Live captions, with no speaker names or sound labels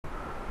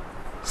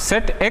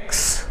set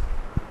x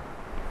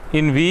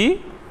in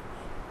V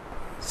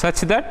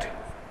such that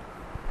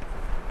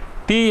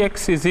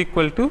Tx is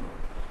equal to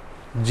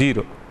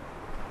 0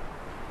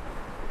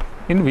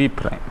 in V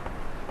prime.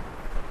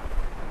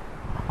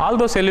 All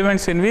those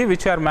elements in V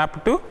which are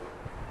mapped to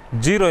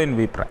 0 in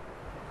V prime.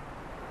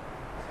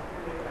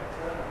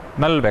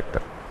 Null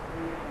vector.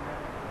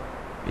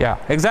 Yeah,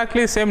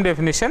 exactly same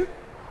definition,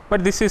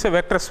 but this is a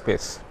vector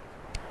space.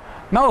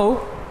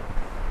 Now,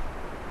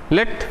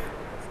 let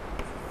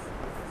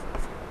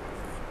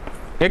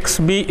x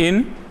be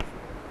in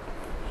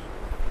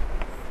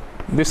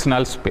this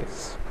null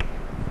space.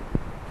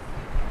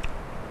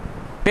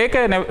 Take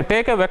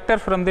a vector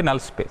from the null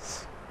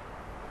space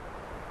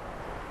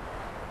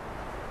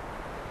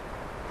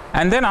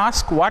and then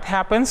ask what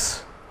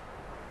happens.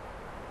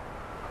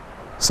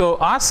 So,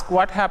 ask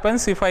what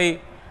happens if I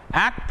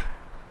act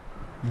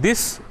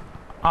this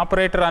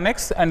operator on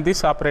x and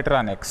this operator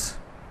on x.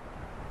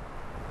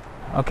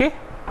 Okay?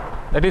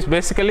 That is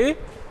basically,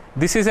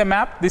 this is a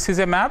map, this is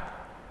a map,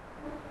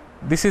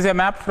 this is a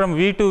map from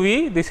V to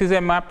V, this is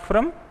a map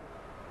from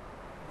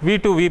V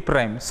to V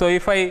prime. So,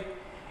 if I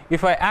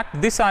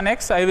act this on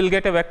x, I will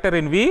get a vector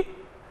in V,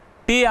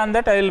 t on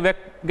that I will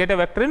get a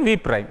vector in V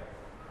prime.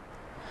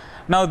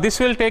 Now, this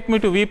will take me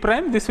to V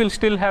prime, this will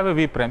still have a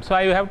V prime. So,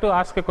 I have to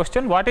ask a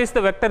question, what is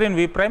the vector in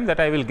V prime that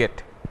I will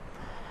get?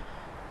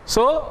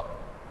 So,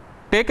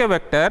 take a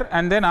vector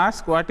and then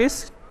ask what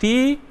is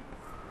T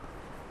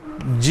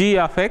g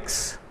of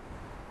x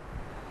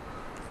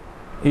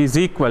is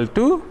equal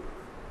to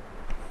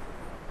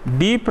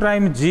d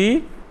prime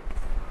g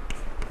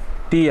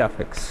t of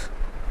x.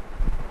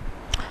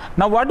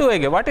 Now, what do I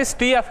get? What is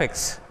t of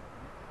x?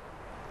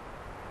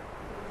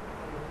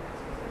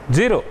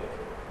 0.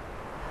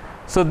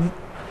 So,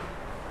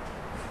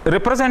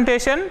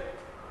 representation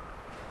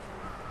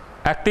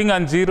acting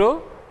on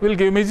 0 will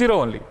give me 0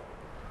 only.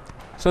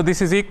 So,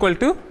 this is equal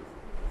to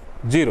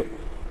 0.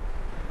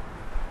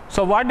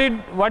 So, what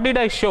did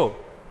I show?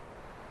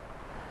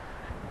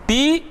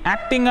 T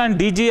acting on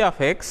dg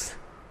of x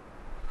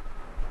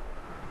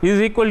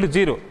is equal to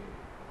 0,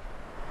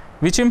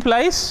 which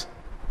implies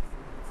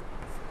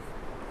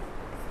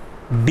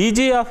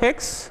dg of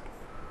x,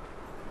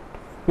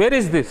 where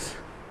is this?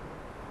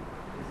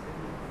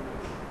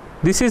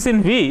 This is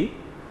in V,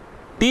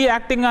 t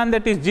acting on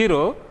that is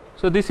 0,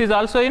 so this is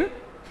also in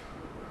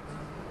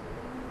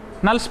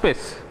null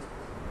space.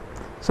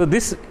 So,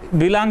 this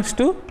belongs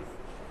to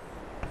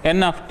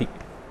n of t.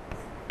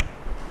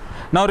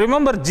 Now,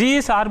 remember g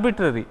is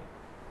arbitrary.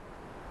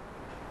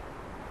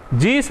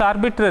 G is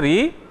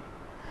arbitrary.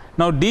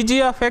 Now,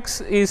 dg of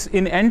x is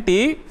in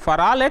nt for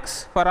all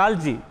x, for all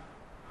g.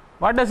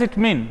 What does it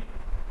mean?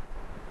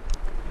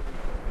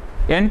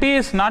 Nt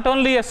is not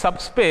only a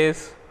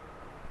subspace,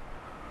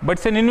 but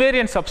it's an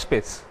invariant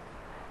subspace.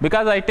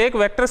 Because I take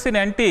vectors in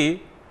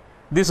nt,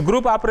 this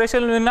group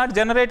operation will not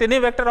generate any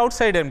vector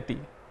outside mt.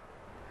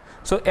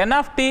 So, n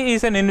of t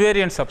is an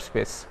invariant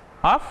subspace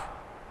of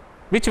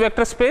which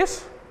vector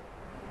space?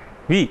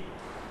 V.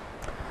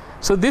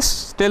 So,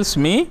 this tells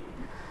me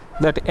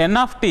that n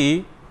of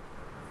t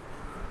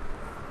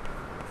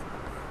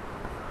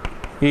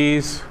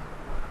is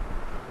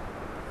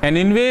an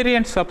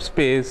invariant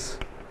subspace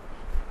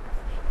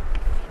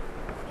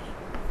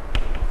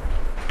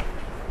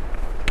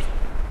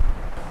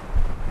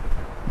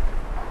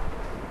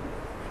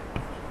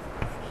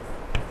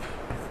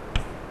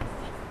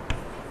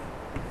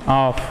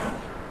of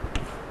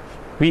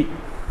V.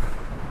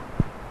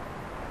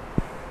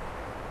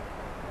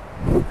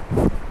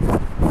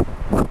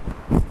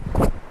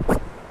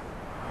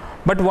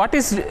 But what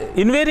is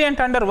invariant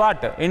under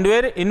what?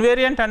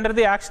 Invariant under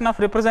the action of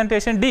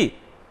representation D.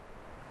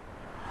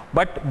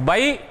 But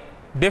by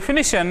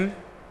definition,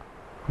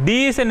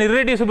 D is an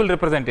irreducible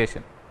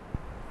representation.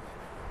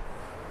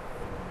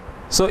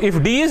 So,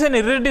 if D is an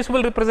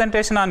irreducible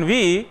representation on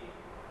V,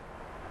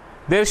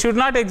 there should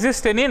not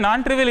exist any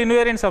non-trivial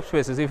invariant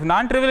subspaces. If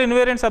non-trivial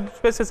invariant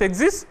subspaces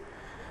exist,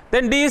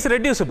 then D is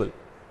reducible.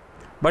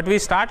 But we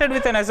started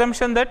with an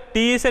assumption that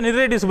T is an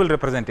irreducible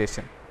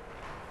representation.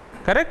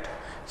 Correct?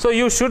 So,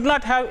 you should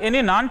not have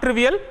any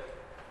non-trivial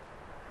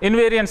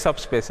invariant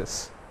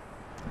subspaces.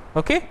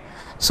 Okay?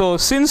 So,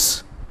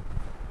 since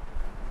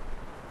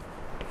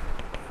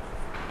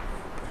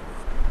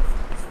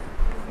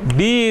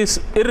D is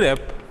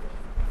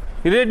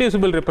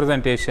irreducible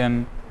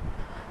representation,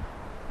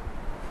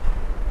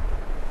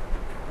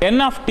 n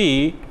of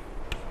t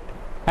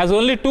has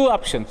only two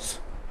options.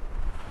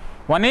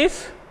 One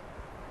is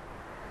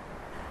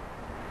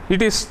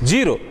it is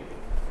 0,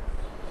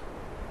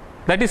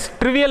 that is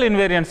trivial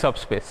invariant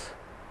subspace,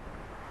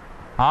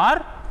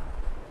 or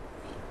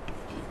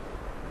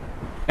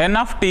n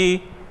of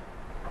t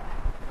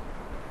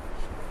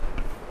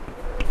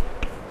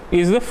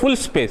is the full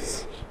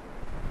space.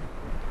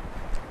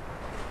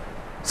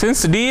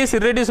 Since D is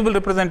irreducible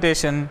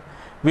representation,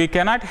 we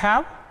cannot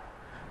have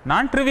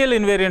non-trivial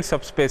invariant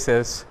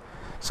subspaces.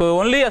 So,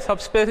 only a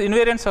subspace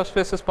invariant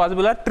subspaces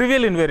possible are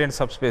trivial invariant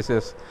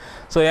subspaces.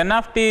 So, n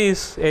of t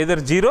is either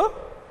 0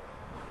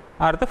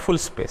 are the full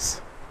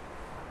space.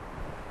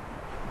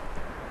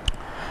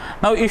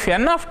 Now, if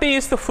n of t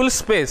is the full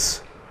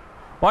space,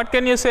 what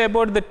can you say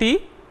about the t?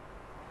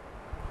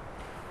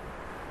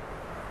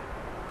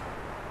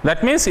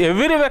 That means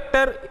every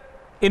vector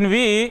in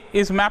V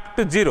is mapped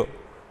to 0.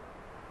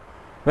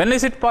 When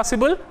is it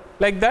possible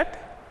like that?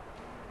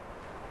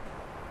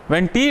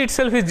 When t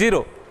itself is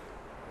 0.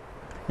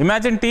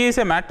 Imagine t is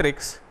a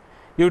matrix.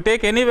 You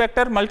take any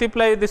vector,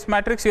 multiply this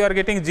matrix, you are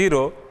getting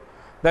 0.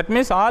 That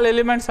means all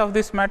elements of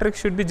this matrix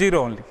should be 0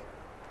 only.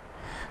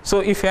 So,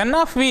 if n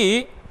of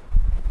V,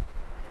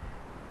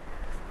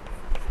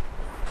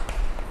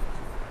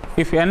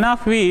 if n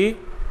of V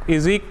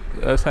is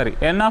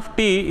n of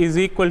t is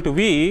equal to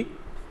V,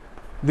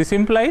 this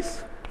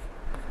implies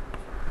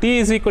t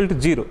is equal to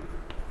 0.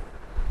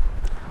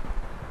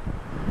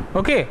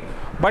 Okay.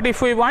 But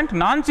if we want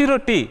non-zero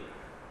t,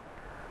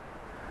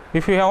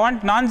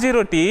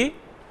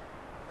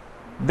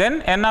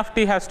 then n of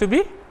t has to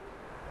be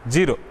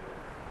 0.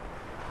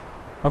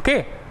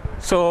 Okay.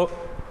 So,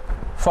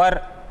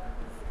 for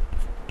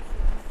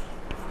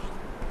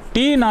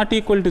t not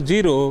equal to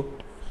 0,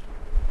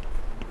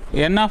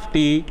 n of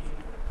t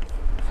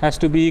has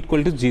to be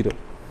equal to 0.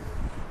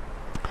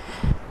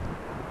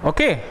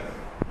 Okay.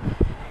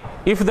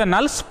 If the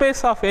null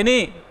space of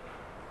any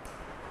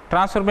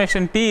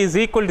transformation t is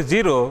equal to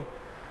 0,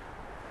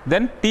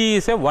 then t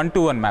is a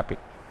 1-to-1 mapping.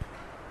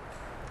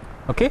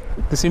 Okay.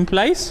 This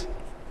implies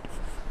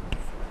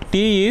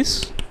t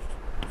is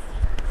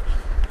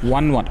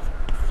 1-1.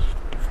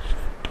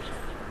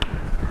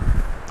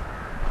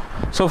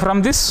 So,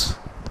 from this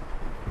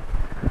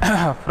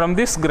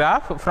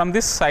graph, from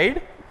this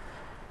side,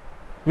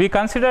 we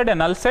considered a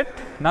null set,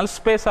 null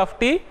space of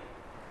t.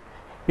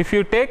 If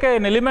you take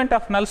an element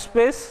of null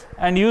space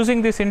and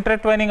using this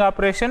intertwining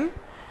operation,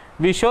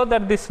 we show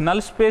that this null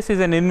space is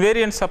an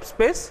invariant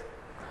subspace.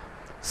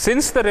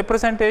 Since the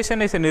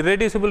representation is an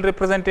irreducible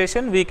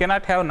representation, we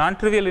cannot have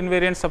non-trivial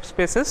invariant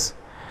subspaces.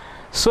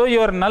 So,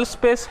 your null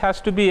space has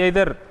to be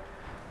either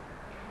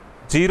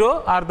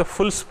 0 or the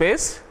full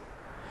space.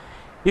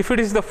 If it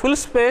is the full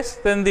space,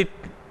 then the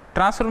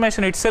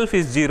transformation itself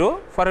is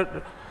 0.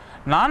 For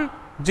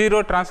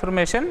non-zero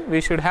transformation, we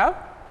should have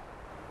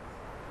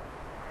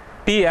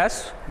t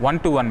as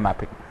 1-to-1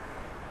 mapping.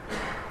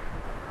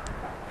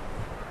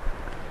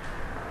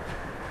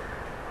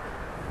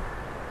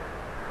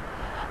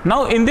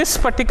 Now, in this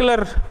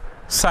particular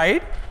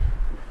side,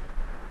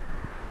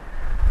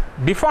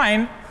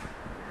 define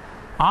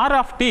R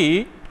of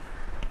t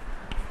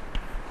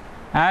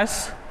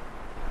as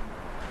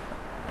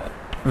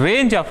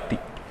range of t.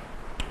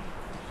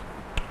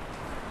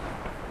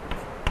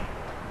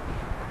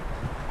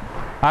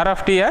 R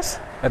of t as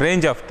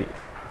range of t.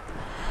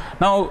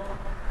 Now,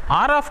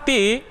 R of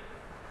t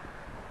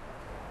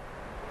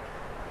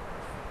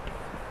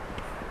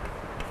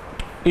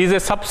is a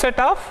subset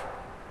of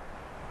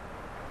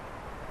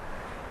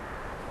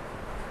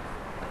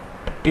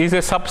is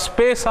a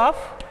subspace of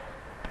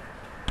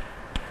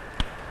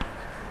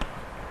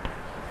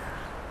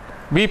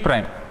V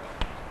prime.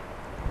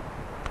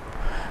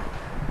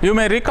 You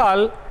may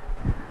recall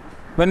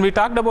when we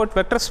talked about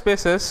vector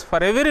spaces,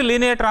 for every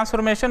linear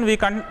transformation we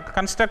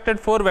constructed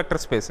 4 vector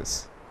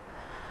spaces: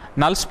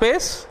 null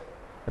space,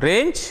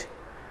 range,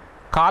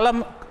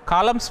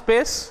 column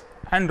space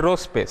and row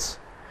space.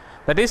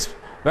 That is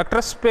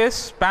vector space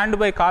spanned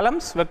by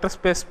columns, vector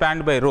space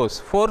spanned by rows.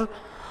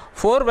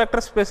 Four vector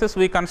spaces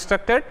we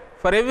constructed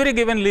for every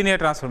given linear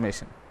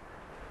transformation.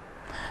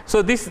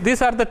 So,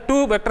 these are the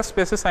 2 vector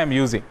spaces I am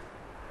using.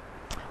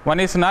 One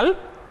is null,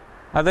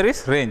 other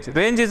is range.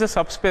 Range is a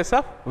subspace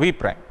of V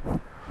prime.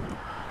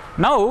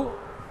 Now,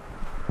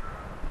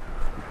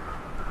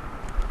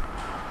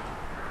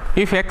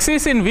 if x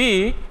is in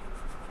V,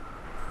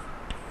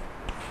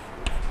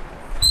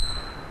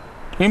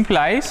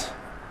 implies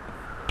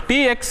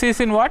Tx is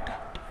in what?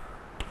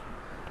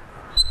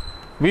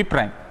 V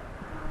prime,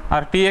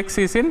 or Tx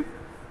is in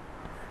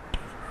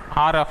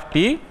R of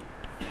t,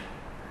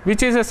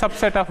 which is a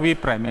subset of V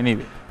prime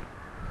anyway.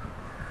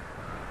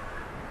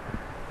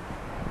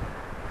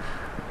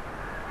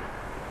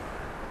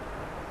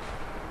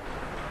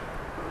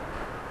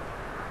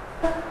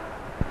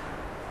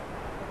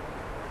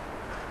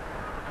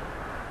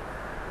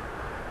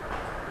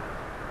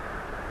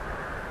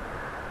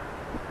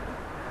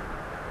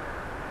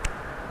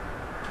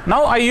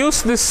 Now, I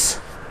use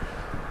this.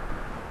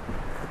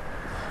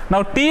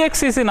 Now,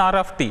 Tx is in R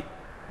of t,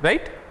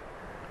 right?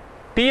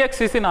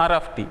 Tx is in R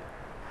of t.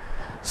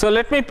 So,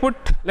 let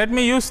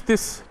me use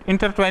this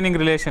intertwining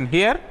relation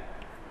here.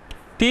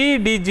 T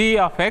dg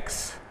of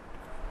x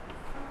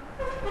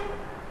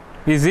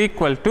is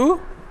equal to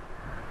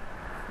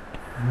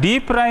d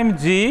prime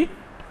g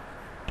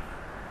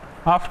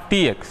of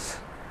Tx.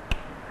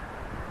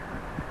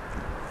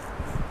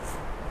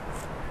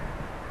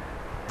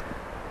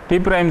 T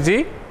prime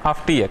g of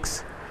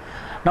Tx.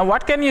 Now,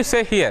 what can you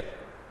say here?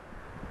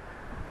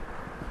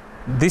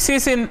 This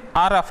is in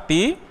R of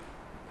t.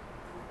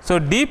 So,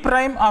 d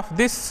prime of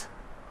this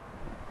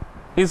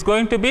is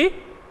going to be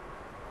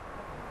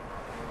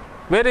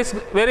Where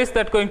is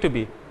that going to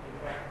be?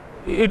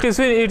 It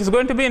is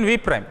going to be in V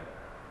prime,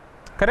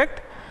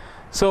 correct?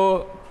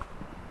 So,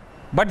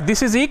 but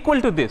this is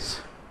equal to this,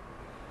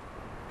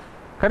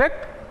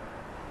 correct?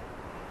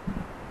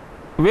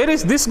 Where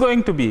is this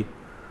going to be?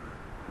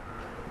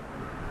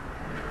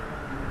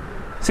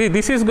 See,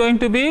 this is going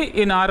to be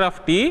in R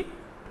of t.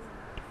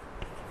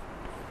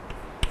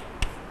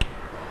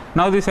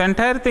 Now this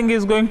entire thing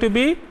is going to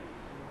be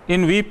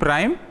in V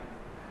prime.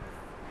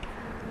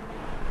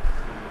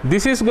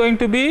 This is going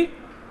to be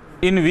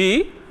in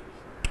V.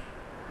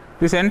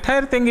 This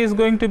entire thing is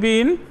going to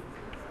be in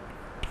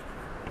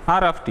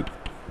R of t.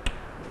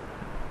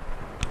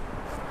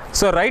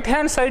 So right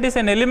hand side is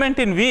an element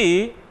in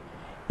V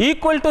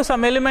equal to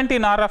some element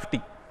in R of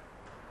t.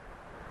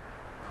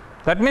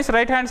 That means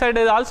right hand side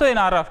is also in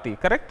R of t,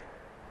 correct?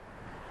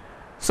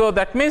 So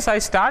that means I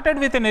started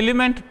with an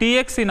element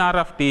Tx in R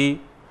of t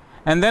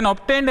and then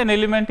obtained an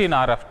element in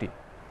R of t.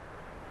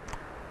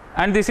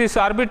 And this is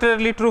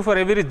arbitrarily true for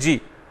every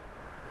g.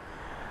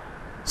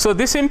 So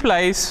this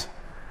implies,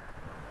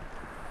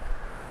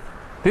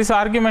 this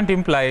argument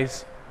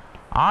implies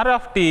R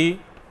of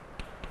t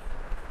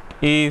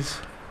is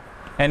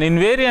an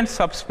invariant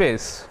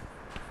subspace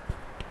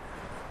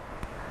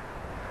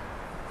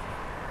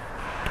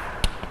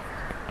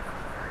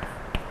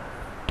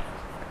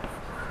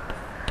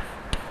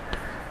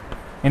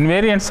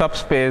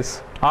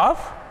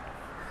of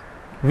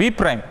V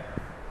prime.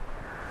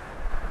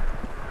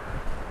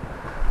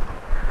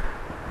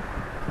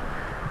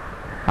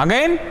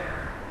 Again,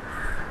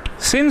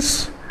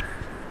 since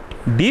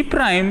d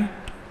prime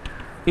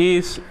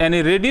is an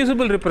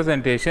irreducible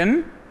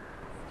representation,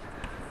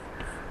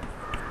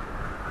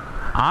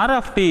 R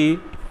of t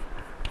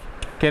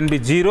can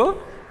be 0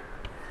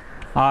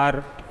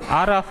 or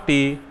R of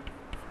t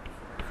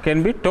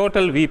can be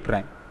total V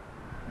prime.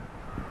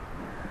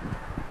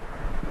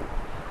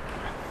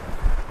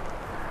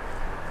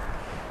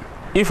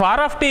 If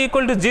R of t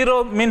equal to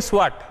 0 means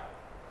what?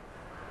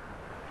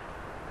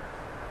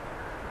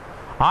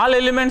 All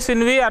elements in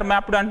V are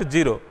mapped onto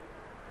 0.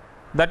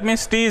 That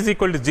means t is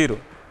equal to 0,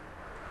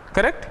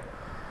 correct?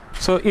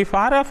 So if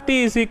R of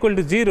t is equal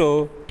to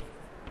 0,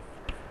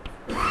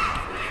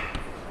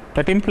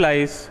 that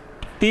implies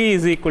t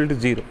is equal to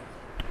 0.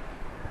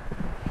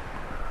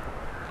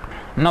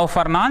 Now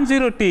for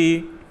non-zero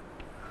t,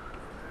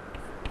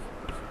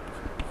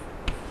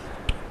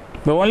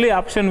 the only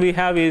option we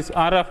have is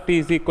R of t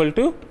is equal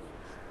to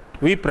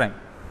V prime.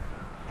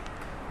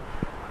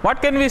 What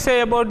can we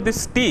say about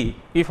this t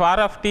if R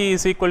of t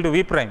is equal to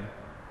V prime?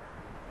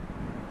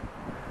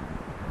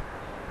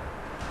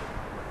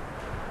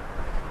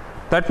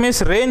 That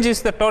means range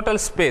is the total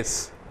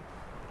space.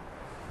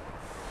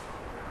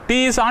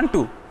 T is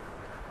onto,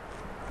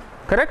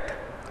 correct?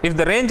 If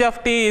the range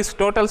of t is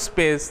total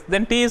space,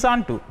 then t is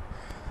onto.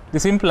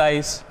 This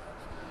implies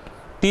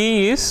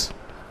t is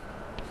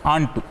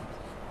onto.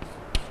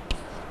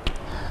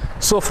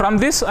 So from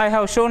this I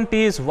have shown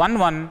t is 1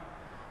 1.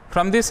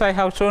 From this I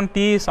have shown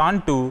t is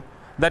onto.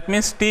 That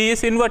means t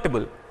is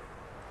invertible,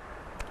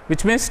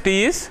 which means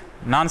t is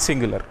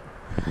non-singular.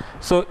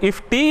 So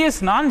if t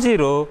is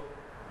non-zero,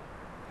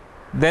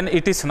 then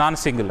it is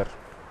non-singular.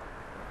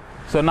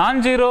 So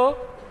non-zero,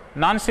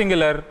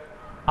 non-singular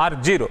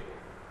are 0.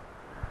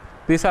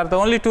 These are the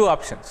only two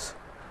options.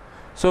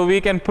 So we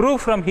can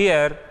prove from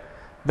here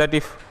that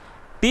if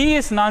t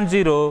is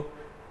non-zero,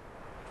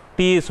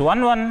 t is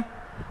 1 1,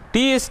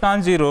 t is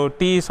non-zero,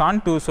 t is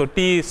onto, so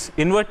t is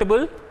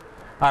invertible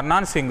or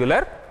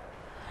non-singular.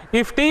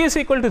 If t is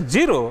equal to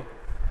 0,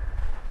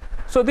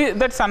 so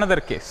that's another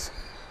case.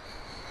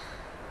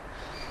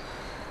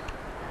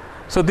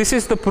 So this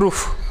is the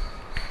proof.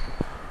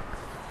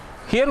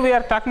 Here we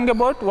are talking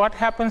about what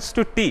happens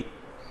to t.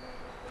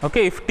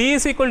 Okay, if t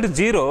is equal to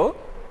 0,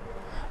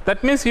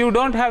 that means you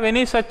don't have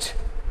any such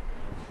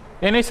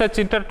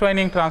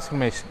intertwining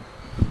transformation.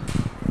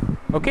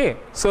 Okay,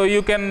 so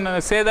you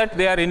can say that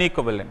they are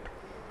inequivalent.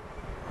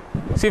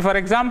 See, for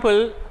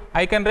example,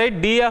 I can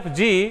write d of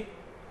g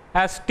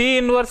as t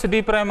inverse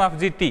d prime of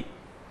gt.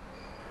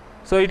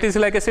 So it is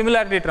like a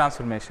similarity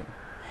transformation.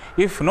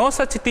 If no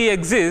such t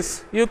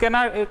exists, you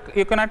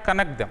cannot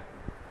connect them.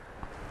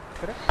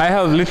 Correct? I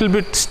have little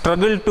bit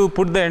struggled to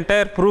put the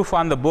entire proof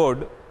on the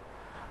board.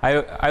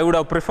 I would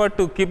have preferred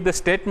to keep the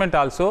statement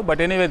also,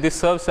 but anyway this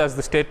serves as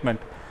the statement,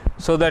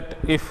 so that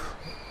if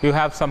you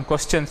have some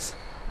questions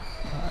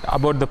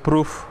about the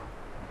proof.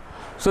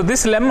 So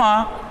this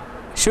lemma,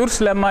 Schur's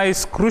lemma,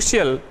 is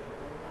crucial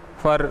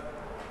for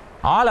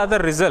all other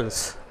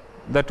results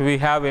that we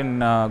have in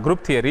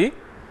group theory,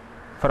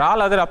 for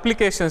all other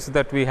applications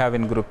that we have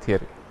in group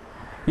theory.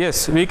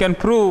 Yes, we can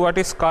prove what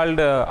is called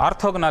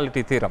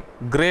orthogonality theorem,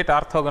 great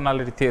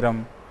orthogonality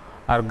theorem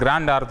or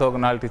grand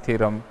orthogonality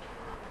theorem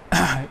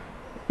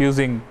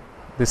using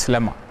this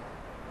lemma.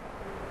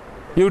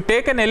 You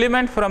take an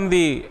element from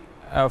the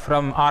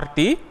from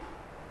RT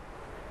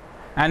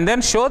and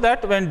then show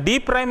that when d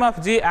prime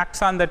of g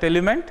acts on that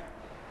element,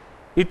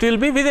 it will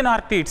be within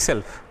RT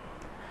itself.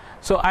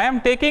 So I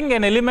am taking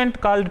an element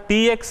called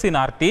Tx in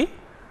RT,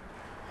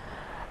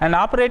 and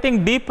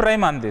operating d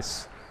prime on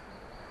this.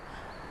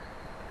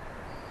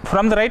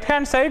 From the right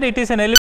hand side, it is an element